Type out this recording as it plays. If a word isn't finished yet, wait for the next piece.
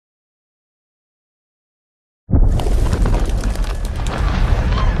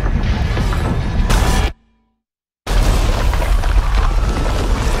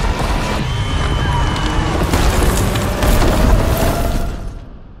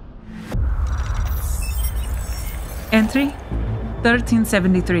Entry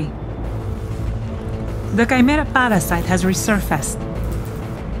 1373. The Chimera parasite has resurfaced.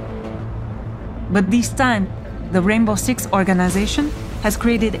 But this time, the Rainbow Six organization has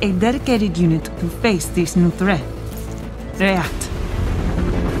created a dedicated unit to face this new threat. REACT.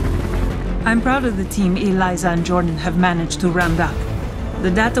 I'm proud of the team Eliza and Jordan have managed to round up. The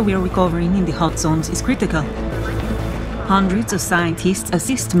data we are recovering in the hot zones is critical. Hundreds of scientists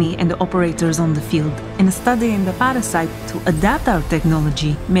assist me and the operators on the field in studying the parasite to adapt our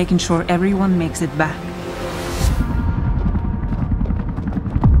technology, making sure everyone makes it back.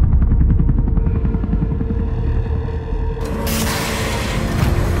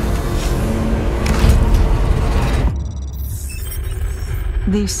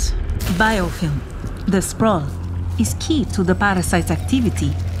 This biofilm, the sprawl, is key to the parasite's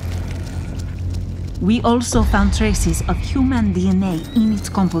activity. We also found traces of human DNA in its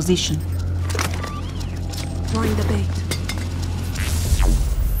composition. Throwing the bait.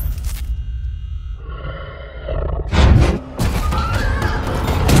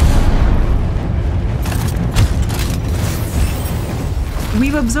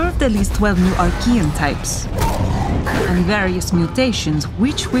 We've observed at least 12 new Archaean types, and various mutations,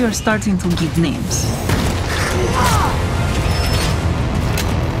 which we are starting to give names.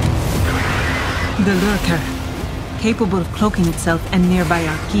 The Lurker, capable of cloaking itself and nearby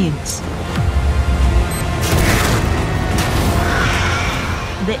Archaeans.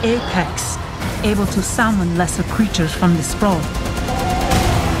 The Apex, able to summon lesser creatures from the sprawl.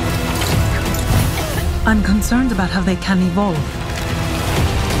 I'm concerned about how they can evolve.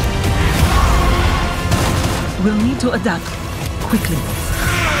 We'll need to adapt quickly.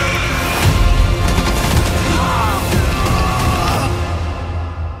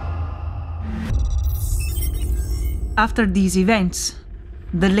 After these events,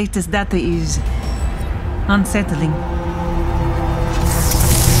 the latest data is unsettling.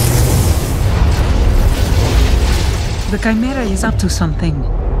 The Chimera is up to something.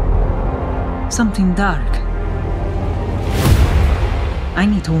 Something dark. I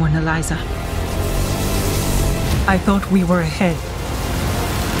need to warn Eliza. I thought we were ahead,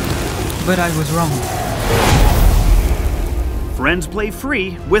 but I was wrong. Friends play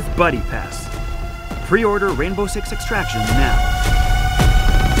free with Buddy Pass. Pre-order Rainbow Six Extraction now.